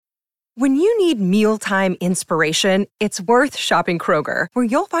When you need mealtime inspiration, it's worth shopping Kroger, where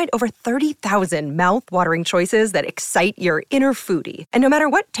you'll find over 30,000 mouth-watering choices that excite your inner foodie. And no matter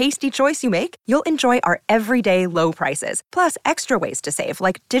what tasty choice you make, you'll enjoy our everyday low prices, plus extra ways to save,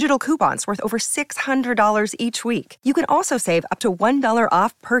 like digital coupons worth over $600 each week. You can also save up to $1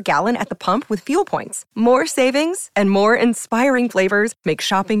 off per gallon at the pump with fuel points. More savings and more inspiring flavors make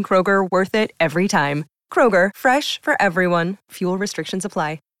shopping Kroger worth it every time. Kroger, fresh for everyone. Fuel restrictions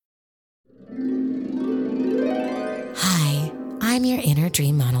apply. Hi, I'm your inner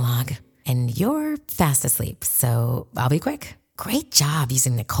dream monologue, and you're fast asleep, so I'll be quick. Great job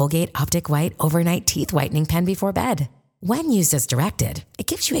using the Colgate Optic White Overnight Teeth Whitening Pen before bed. When used as directed, it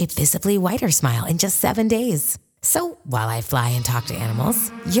gives you a visibly whiter smile in just 7 days. So while I fly and talk to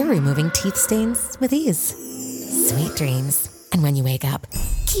animals, you're removing teeth stains with ease. Sweet dreams. And when you wake up,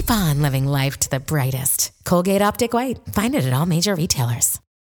 keep on living life to the brightest. Colgate Optic White. Find it at all major retailers.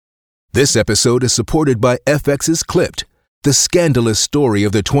 This episode is supported by FX's Clipped, the scandalous story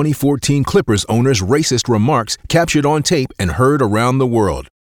of the 2014 Clippers owner's racist remarks captured on tape and heard around the world.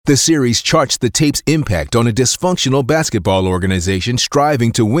 The series charts the tape's impact on a dysfunctional basketball organization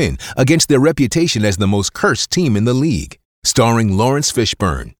striving to win against their reputation as the most cursed team in the league. Starring Lawrence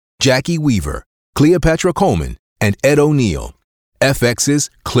Fishburne, Jackie Weaver, Cleopatra Coleman, and Ed O'Neill. FX's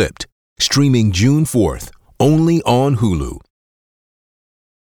Clipped, streaming June 4th, only on Hulu.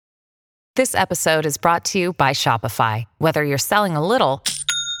 This episode is brought to you by Shopify. Whether you're selling a little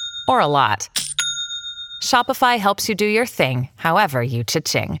or a lot, Shopify helps you do your thing, however you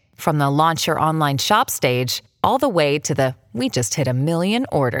cha-ching. From the launch your online shop stage, all the way to the we just hit 1 million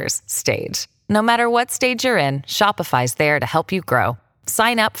orders stage. No matter what stage you're in, Shopify's there to help you grow.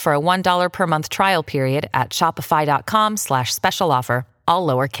 Sign up for a $1 per month trial period at shopify.com/special offer, all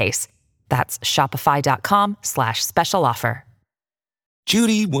lowercase. That's shopify.com/special offer.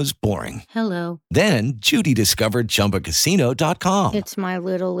 Judy was boring. Hello. Then Judy discovered ChumbaCasino.com. It's my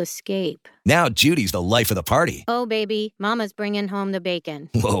little escape. Now Judy's the life of the party. Oh, baby, mama's bringing home the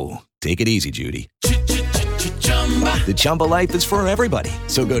bacon. Whoa, take it easy, Judy. The Chumba life is for everybody.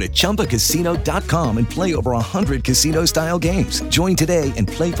 So go to ChumbaCasino.com and play over 100 casino-style games. Join today and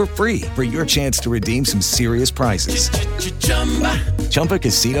play for free for your chance to redeem some serious prizes.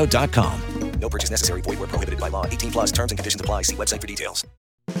 ChumbaCasino.com. No purchase necessary. Void where prohibited by law. 18 plus terms and conditions apply. See website for details.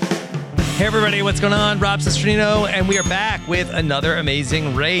 Hey, everybody. What's going on? Rob Cesternino, and we are back with another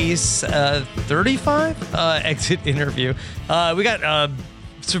amazing race. 35 exit interview. We got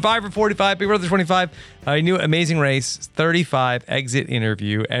Survivor 45, Big Brother 25, a new amazing race, 35 exit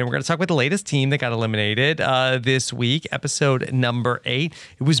interview. And we're going to talk about the latest team that got eliminated this week, episode number 8.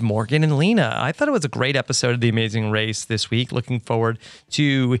 It was Morgan and Lena. I thought it was a great episode of The Amazing Race this week. Looking forward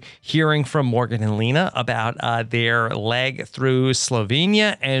to hearing from Morgan and Lena about their leg through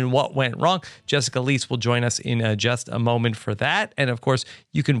Slovenia and what went wrong. Jessica Leese will join us in just a moment for that. And of course,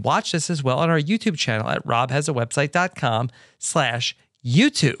 you can watch this as well on our YouTube channel at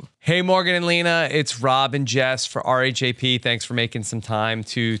robhasawebsite.com/YouTube. Hey, Morgan and Lena, it's Rob and Jess for RHAP. Thanks for making some time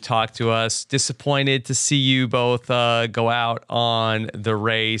to talk to us. Disappointed to see you both go out on the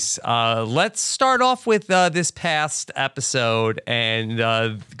race. Let's start off with this past episode and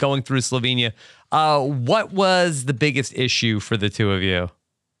going through Slovenia. What was the biggest issue for the two of you?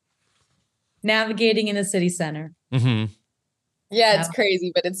 Navigating in the city center. Mm-hmm. Yeah, it's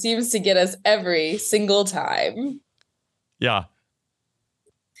crazy, but it seems to get us every single time. Yeah.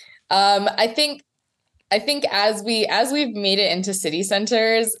 I think as we've made it into city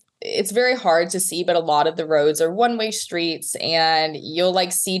centers, it's very hard to see, but a lot of the roads are one-way streets, and you'll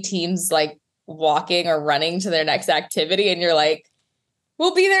like see teams like walking or running to their next activity, and you're like,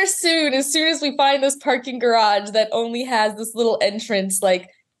 we'll be there soon as we find this parking garage that only has this little entrance like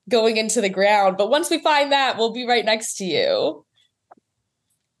going into the ground. But once we find that, we'll be right next to you.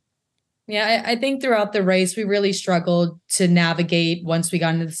 Yeah, I think throughout the race, we really struggled to navigate once we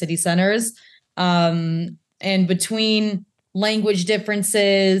got into the city centers. And between language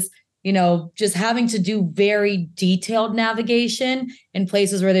differences, just having to do very detailed navigation in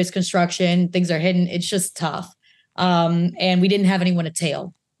places where there's construction, things are hidden. It's just tough. And we didn't have anyone to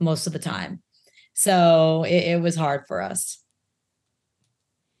tail most of the time. So it was hard for us.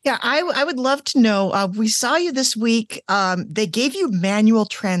 Yeah, I would love to know. We saw you this week. They gave you manual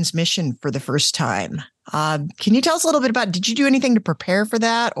transmission for the first time. Can you tell us a little bit did you do anything to prepare for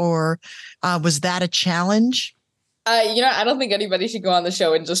that, or was that a challenge? I don't think anybody should go on the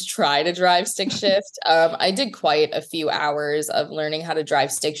show and just try to drive stick shift. I did quite a few hours of learning how to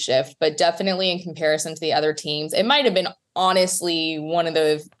drive stick shift, but definitely in comparison to the other teams, it might have been honestly one of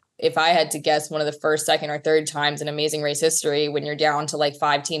the if I had to guess, one of the first, second, or third times in Amazing Race history when you're down to like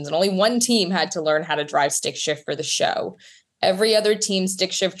 5 teams and only one team had to learn how to drive stick shift for the show. Every other team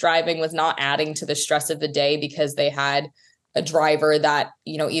stick shift driving was not adding to the stress of the day because they had a driver that,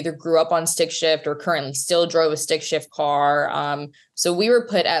 you know, either grew up on stick shift or currently still drove a stick shift car. So we were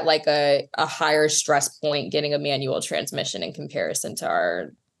put at like a higher stress point getting a manual transmission in comparison to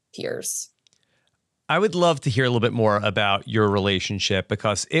our peers. I would love to hear a little bit more about your relationship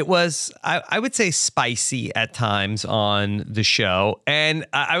because it was, I would say, spicy at times on the show. And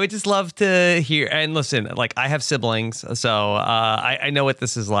I would just love to hear, and listen, like I have siblings, so I know what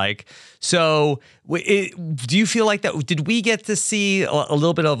this is like. So do you feel like that? Did we get to see a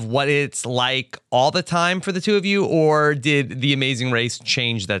little bit of what it's like all the time for the two of you, or did The Amazing Race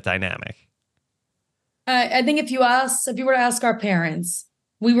change that dynamic? I think if you were to ask our parents,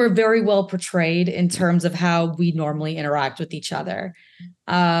 we were very well portrayed in terms of how we normally interact with each other.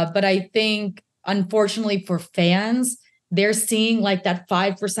 But I think, unfortunately for fans, they're seeing like that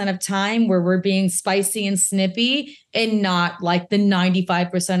 5% of time where we're being spicy and snippy and not like the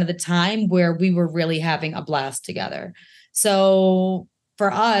 95% of the time where we were really having a blast together. So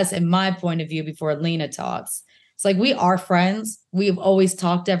for us, in my point of view, before Lena talks, it's like we are friends. We've always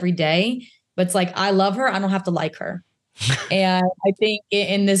talked every day, but it's like, I love her. I don't have to like her. And I think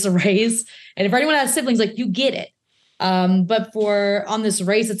in this race, and if anyone has siblings, like you get it. But on this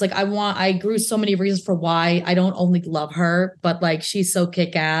race, it's like I grew so many reasons for why I don't only love her, but like she's so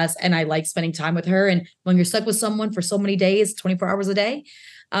kick-ass and I like spending time with her. And when you're stuck with someone for so many days, 24 hours a day,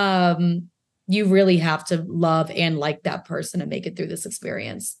 you really have to love and like that person and make it through this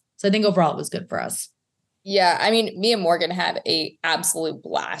experience. So I think overall it was good for us. Yeah, I mean, me and Morgan had a absolute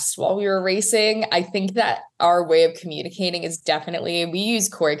blast while we were racing. I think that our way of communicating is definitely, we use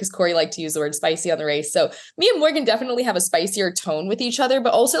Corey because Corey liked to use the word spicy on the race. So me and Morgan definitely have a spicier tone with each other,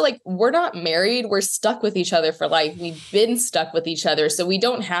 but also like we're not married. We're stuck with each other for life. We've been stuck with each other. So we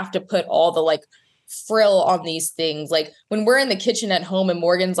don't have to put all the like frill on these things. Like when we're in the kitchen at home and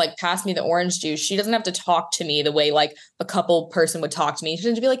Morgan's like, pass me the orange juice, she doesn't have to talk to me the way like a couple person would talk to me. She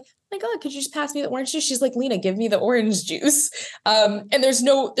doesn't be like, my God, could you just pass me the orange juice? She's like, Lena, give me the orange juice. And there's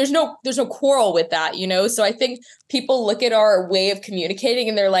no quarrel with that, you know? So I think people look at our way of communicating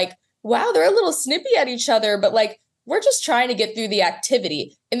and they're like, wow, they're a little snippy at each other, but like, we're just trying to get through the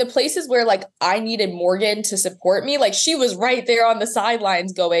activity. In the places where like I needed Morgan to support me, like she was right there on the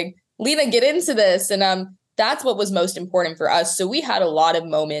sidelines going, Lena, get into this. And that's what was most important for us. So we had a lot of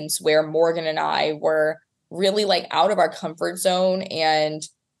moments where Morgan and I were really like out of our comfort zone and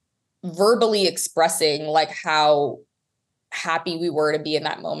verbally expressing like how happy we were to be in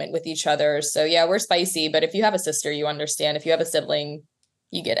that moment with each other. So yeah, we're spicy, but if you have a sister, you understand. If you have a sibling,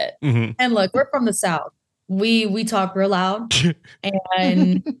 you get it. Mm-hmm. And look, we're from the South. We talk real loud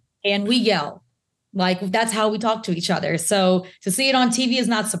and we yell. Like that's how we talk to each other. So to see it on TV is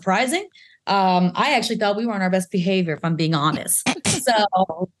not surprising. I actually thought we were on our best behavior, if I'm being honest.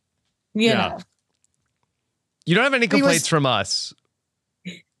 So, you know. You don't have any complaints from us.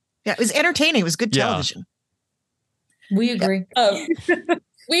 Yeah, it was entertaining. It was good television. We agree.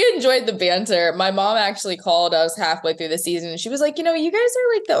 We enjoyed the banter. My mom actually called us halfway through the season and she was like, you know, you guys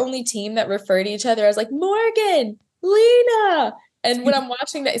are like the only team that refer to each other as like Morgan, Lena. And when I'm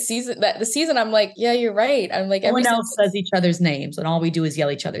watching the season, I'm like, yeah, you're right. I'm like, everyone else says each other's names and all we do is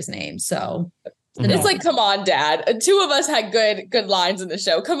yell each other's names. So it's like, come on, Dad. 2 of us had good lines in the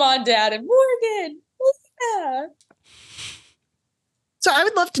show. Come on, Dad. And Morgan, Lena. So I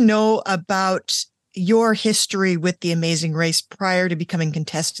would love to know about your history with The Amazing Race prior to becoming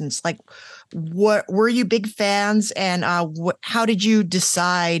contestants. Like, what were you big fans, and how did you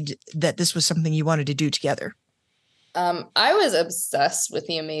decide that this was something you wanted to do together? I was obsessed with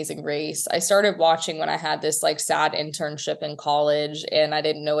The Amazing Race. I started watching when I had this like sad internship in college and I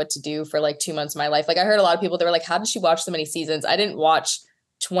didn't know what to do for like 2 months of my life. Like I heard a lot of people, they were like, how did she watch so many seasons? I didn't watch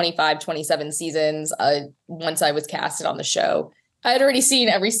 25, 27 seasons once I was casted on the show. I had already seen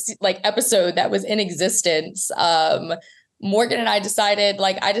every like episode that was in existence. Morgan and I decided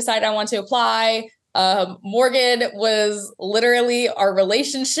I want to apply. Morgan was literally, our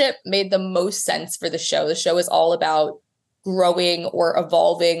relationship made the most sense for the show. The show is all about growing or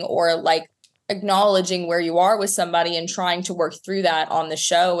evolving or like acknowledging where you are with somebody and trying to work through that on the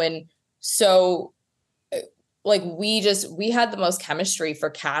show. And so like we had the most chemistry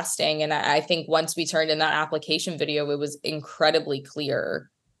for casting. And I think once we turned in that application video, it was incredibly clear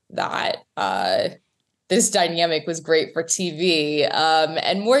that this dynamic was great for TV.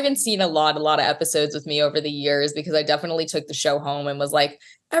 And Morgan's seen a lot of episodes with me over the years because I definitely took the show home and was like,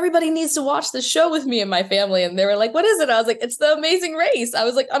 everybody needs to watch the show with me and my family. And they were like, what is it? I was like, it's The Amazing Race. I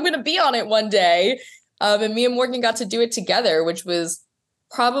was like, I'm going to be on it one day. And me and Morgan got to do it together, which was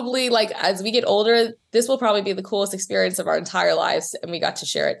probably like, as we get older, this will probably be the coolest experience of our entire lives. And we got to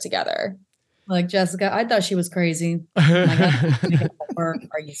share it together. Like, Jessica, I thought she was crazy. Are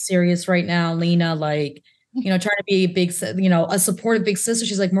you serious right now, Lena? Like, trying to be a supportive big sister.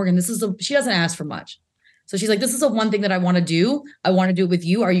 She's like, Morgan, she doesn't ask for much. So she's like, this is the one thing that I want to do. I want to do it with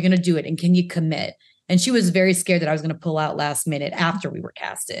you. Are you going to do it? And can you commit? And she was very scared that I was going to pull out last minute after we were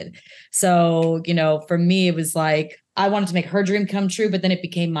casted. So, for me, it was like, I wanted to make her dream come true, but then it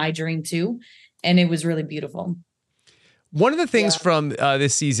became my dream too. And it was really beautiful. One of the things from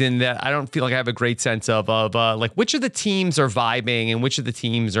this season that I don't feel like I have a great sense of like which of the teams are vibing and which of the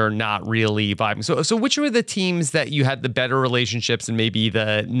teams are not really vibing. So which were the teams that you had the better relationships and maybe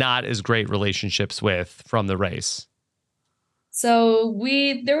the not as great relationships with from the race? So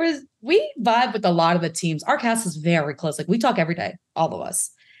we vibe with a lot of the teams. Our cast is very close. Like we talk every day, all of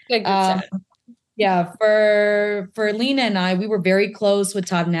us. Yeah, for Lena and I, we were very close with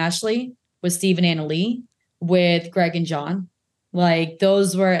Todd and Ashley, with Steve and Anna Lee, with Greg and John. Like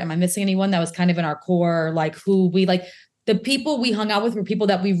those were, am I missing anyone that was kind of in our core? Like who we like, the people we hung out with were people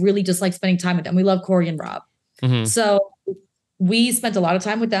that we really just like spending time with them. We love Corey and Rob. Mm-hmm. So we spent a lot of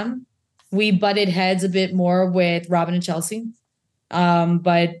time with them. We butted heads a bit more with Robin and Chelsea.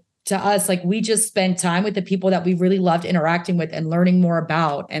 But to us, like we just spent time with the people that we really loved interacting with and learning more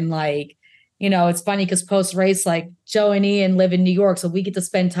about. And like, it's funny because post race, like Joe and Ian live in New York, so we get to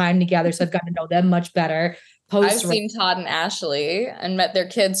spend time together. So I've gotten to know them much better. I've seen Todd and Ashley and met their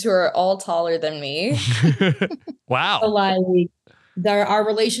kids who are all taller than me. Wow. So like our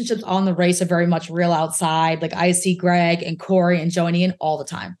relationships on the race are very much real outside. Like I see Greg and Corey and Joe and Ian all the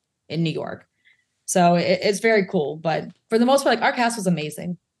time in New York. So it's very cool. But for the most part, like our cast was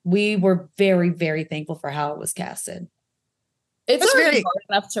amazing. We were very, very thankful for how it was casted. It's already hard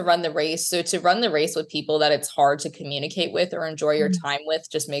enough to run the race. So to run the race with people that it's hard to communicate with or enjoy your time with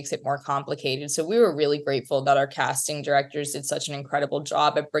just makes it more complicated. So we were really grateful that our casting directors did such an incredible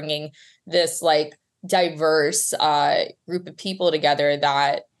job at bringing this like diverse group of people together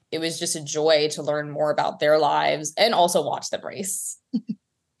that it was just a joy to learn more about their lives and also watch them race.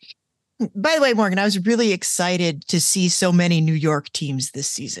 By the way, Morgan, I was really excited to see so many New York teams this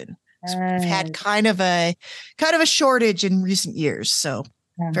season. We've had kind of a shortage in recent years, so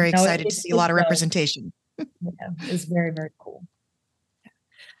very excited to see a lot of representation. It's very, very cool.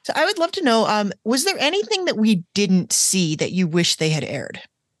 So I would love to know, was there anything that we didn't see that you wish they had aired?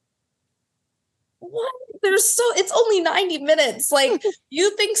 What? It's only 90 minutes. Like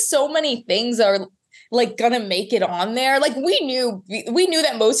you think so many things are like gonna make it on there. Like we knew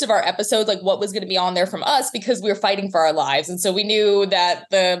that most of our episodes, like what was gonna be on there from us because we were fighting for our lives. And so we knew that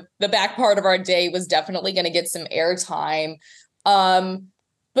the back part of our day was definitely gonna get some airtime.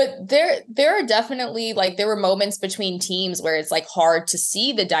 But there are definitely like there were moments between teams where it's like hard to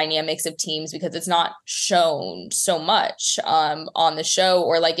see the dynamics of teams because it's not shown so much on the show,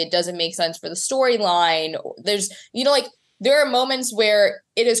 or like it doesn't make sense for the storyline. There's like there are moments where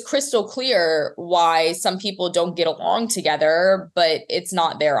it is crystal clear why some people don't get along together, but it's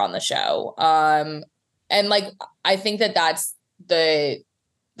not there on the show. And like, I think that that's the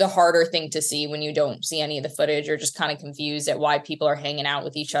harder thing to see when you don't see any of the footage or just kind of confused at why people are hanging out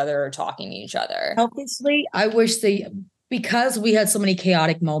with each other or talking to each other. Obviously, I wish because we had so many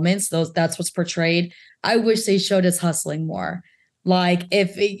chaotic moments, that's what's portrayed. I wish they showed us hustling more. Like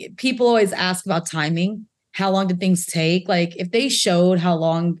people always ask about timing. How long did things take? Like if they showed how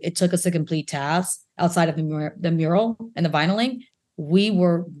long it took us to complete tasks outside of the mural and the vinyling, we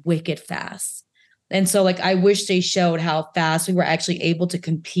were wicked fast. And so like, I wish they showed how fast we were actually able to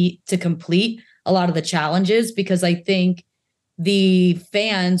complete a lot of the challenges, because I think the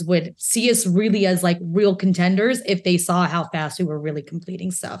fans would see us really as like real contenders if they saw how fast we were really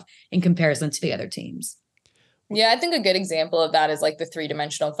completing stuff in comparison to the other teams. Yeah, I think a good example of that is like the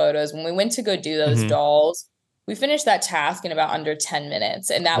 3-dimensional photos. When we went to go do those dolls, we finished that task in about under 10 minutes.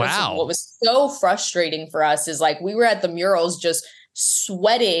 And that was what was so frustrating for us is like we were at the murals just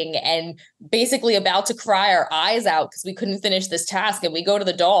sweating and basically about to cry our eyes out because we couldn't finish this task. And we go to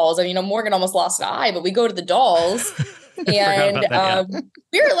the dolls. I mean, Morgan almost lost an eye, but we go to the dolls. And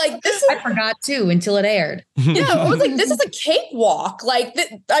we were like, I forgot too until it aired. Yeah, I was like, this is a cakewalk. Like,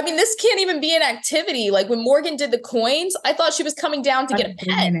 this can't even be an activity. Like when Morgan did the coins, I thought she was coming down to get a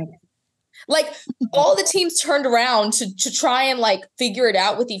pen. Like all the teams turned around to try and like figure it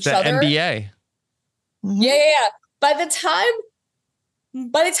out with each other. NBA. Yeah. By the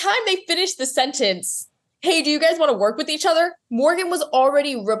time they finished the sentence, hey, do you guys want to work with each other? Morgan was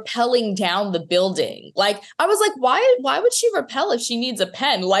already rappelling down the building. Like, I was like, why would she rappel if she needs a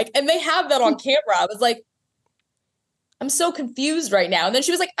pen? Like, and they have that on camera. I was like, I'm so confused right now. And then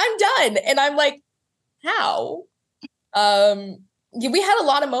she was like, I'm done. And I'm like, how? We had a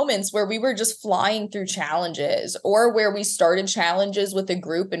lot of moments where we were just flying through challenges, or where we started challenges with a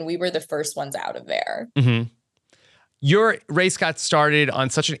group and we were the first ones out of there. Mm-hmm. Your race got started on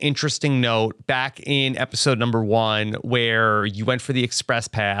such an interesting note back in episode number 1, where you went for the express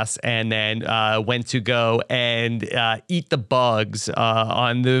pass and then went to go and eat the bugs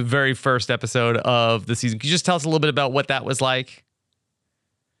on the very first episode of the season. Could you just tell us a little bit about what that was like?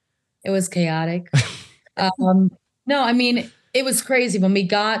 It was chaotic. No, I mean, it was crazy. When we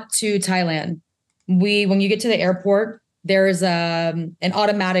got to Thailand, when you get to the airport, there's an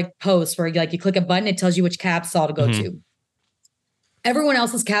automatic post where you click a button, it tells you which capsule to go to. Everyone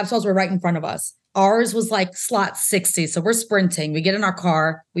else's capsules were right in front of us. Ours was like slot 60. So we're sprinting. We get in our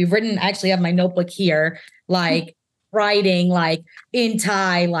car. We've written, I actually have my notebook here, like writing like in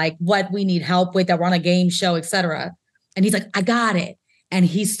Thai, like what we need help with, that we're on a game show, etc. And he's like, I got it. And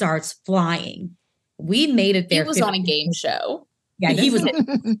he starts flying. We made it there. He was on a game show. Yeah, he was.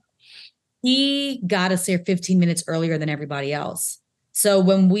 He got us there 15 minutes earlier than everybody else. So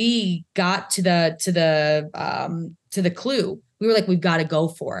when we got to the clue, we were like, we've got to go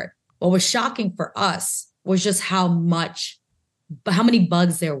for it. What was shocking for us was just how many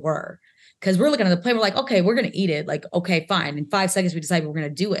bugs there were. Because we're looking at the plate, we're like, okay, we're going to eat it. Like, okay, fine. In 5 seconds, we decided we're going to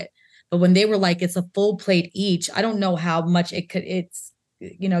do it. But when they were like, it's a full plate each, I don't know how much you can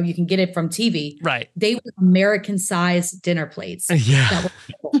get it from TV. Right. They were American-sized dinner plates. Yeah. That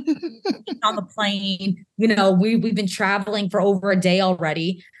were on the plane. We've been traveling for over a day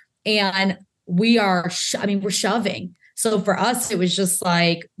already, and we're shoving. So for us, it was just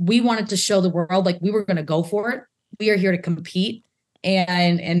like, we wanted to show the world, like, we were going to go for it. We are here to compete.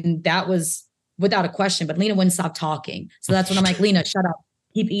 And that was without a question, but Lena wouldn't stop talking. So that's when I'm like, Lena, shut up.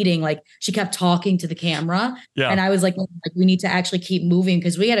 Keep eating. Like, she kept talking to the camera. Yeah. And I was like, we need to actually keep moving,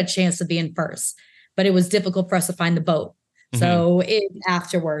 because we had a chance to be in first, but it was difficult for us to find the boat. So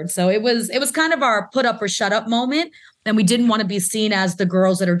afterwards. So it was kind of our put up or shut up moment. And we didn't want to be seen as the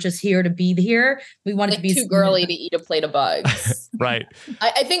girls that are just here to be here. We wanted to be too girly to eat a plate of bugs. Right.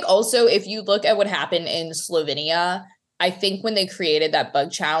 I think also, if you look at what happened in Slovenia, I think when they created that bug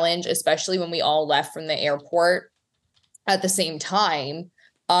challenge, especially when we all left from the airport at the same time,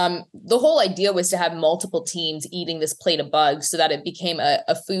 the whole idea was to have multiple teams eating this plate of bugs so that it became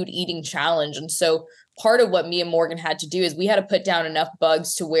a food eating challenge. And so part of what me and Morgan had to do is we had to put down enough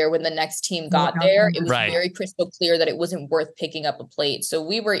bugs to where when the next team got there, it was very crystal clear that it wasn't worth picking up a plate. So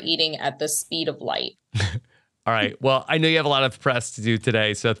we were eating at the speed of light. All right. Well, I know you have a lot of press to do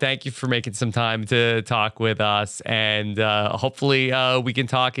today, so thank you for making some time to talk with us. And hopefully we can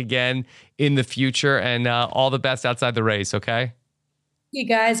talk again in the future, and all the best outside the race, okay? You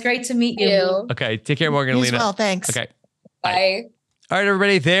guys, great to meet you. Okay, take care, Morgan and Lena. Well, thanks. Okay. Bye. All right,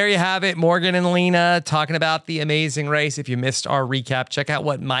 everybody, there you have it. Morgan and Lena talking about The Amazing Race. If you missed our recap, check out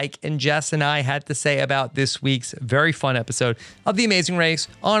what Mike and Jess and I had to say about this week's very fun episode of The Amazing Race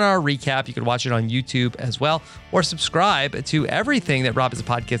on our recap. You can watch it on YouTube as well, or subscribe to everything that Rob Is a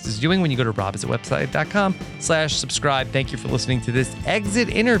Podcast is doing when you go to robisawebsite.com/subscribe. Thank you for listening to this exit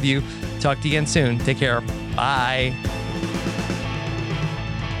interview. Talk to you again soon. Take care. Bye.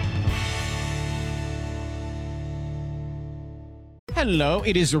 Hello,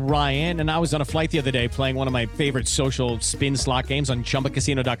 it is Ryan, and I was on a flight the other day playing one of my favorite social spin slot games on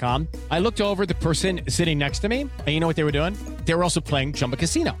ChumbaCasino.com. I looked over at the person sitting next to me, and you know what they were doing? They were also playing Chumba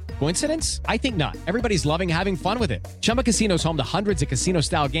Casino. Coincidence? I think not. Everybody's loving having fun with it. Chumba Casino is home to hundreds of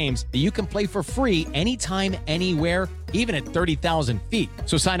casino-style games that you can play for free anytime, anywhere, even at 30,000 feet.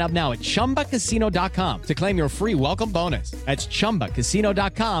 So sign up now at ChumbaCasino.com to claim your free welcome bonus. That's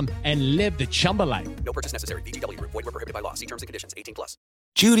ChumbaCasino.com and live the Chumba life. No purchase necessary. VGW. Void where prohibited by law. See terms and conditions. 18+.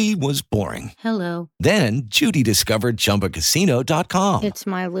 Judy was boring. Hello. Then Judy discovered ChumbaCasino.com. It's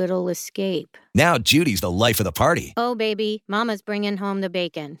my little escape. Now Judy's the life of the party. Oh, baby, mama's bringing home the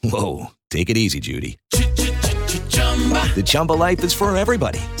bacon. Whoa, take it easy, Judy. The Chumba life is for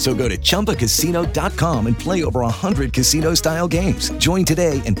everybody. So go to ChumbaCasino.com and play over 100 casino-style games. Join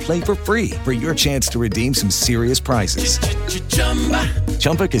today and play for free for your chance to redeem some serious prizes.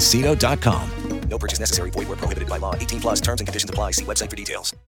 ChumbaCasino.com. No purchase necessary. Void where prohibited by law. 18+ terms and conditions apply. See website for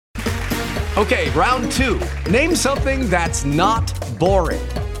details. Okay, round two. Name something that's not boring.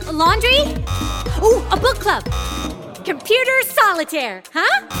 A laundry? Ooh, a book club. Computer solitaire,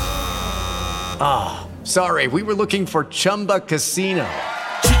 huh? Ah, sorry. We were looking for Chumba Casino.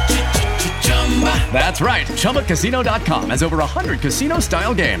 That's right. ChumbaCasino.com has over 100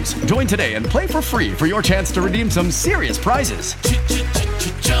 casino-style games. Join today and play for free for your chance to redeem some serious prizes.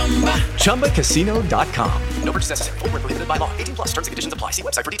 ChumbaCasino.com. No purchase necessary. Void where prohibited by law. 18+ terms and conditions apply. See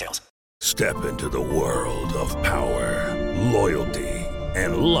website for details. Step into the world of power, loyalty,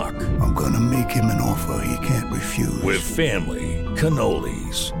 and luck. I'm gonna make him an offer he can't refuse. With family,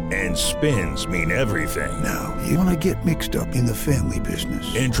 cannolis, and spins mean everything. Now, you wanna get mixed up in the family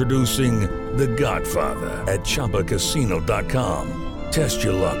business. Introducing The Godfather at ChumbaCasino.com. Test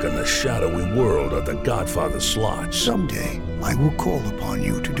your luck in the shadowy world of The Godfather slot. Someday, I will call upon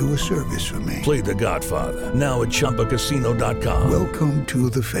you to do a service for me. Play The Godfather now at ChumbaCasino.com. Welcome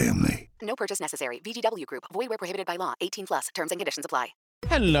to the family. No purchase necessary. VGW Group. Void where prohibited by law. 18+. Terms and conditions apply.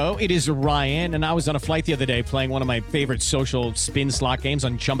 Hello, it is Ryan, and I was on a flight the other day playing one of my favorite social spin slot games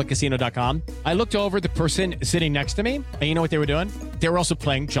on ChumbaCasino.com. I looked over at the person sitting next to me, and you know what they were doing? They were also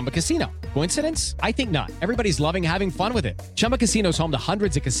playing Chumba Casino. Coincidence? I think not. Everybody's loving having fun with it. Chumba Casino is home to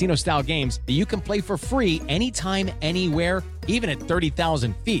hundreds of casino-style games that you can play for free anytime, anywhere, even at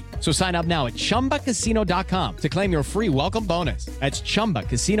 30,000 feet. So sign up now at ChumbaCasino.com to claim your free welcome bonus. That's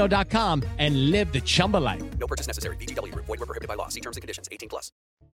ChumbaCasino.com and live the Chumba life. No purchase necessary. VGW Group. Void where prohibited by law. See terms and conditions. 18+.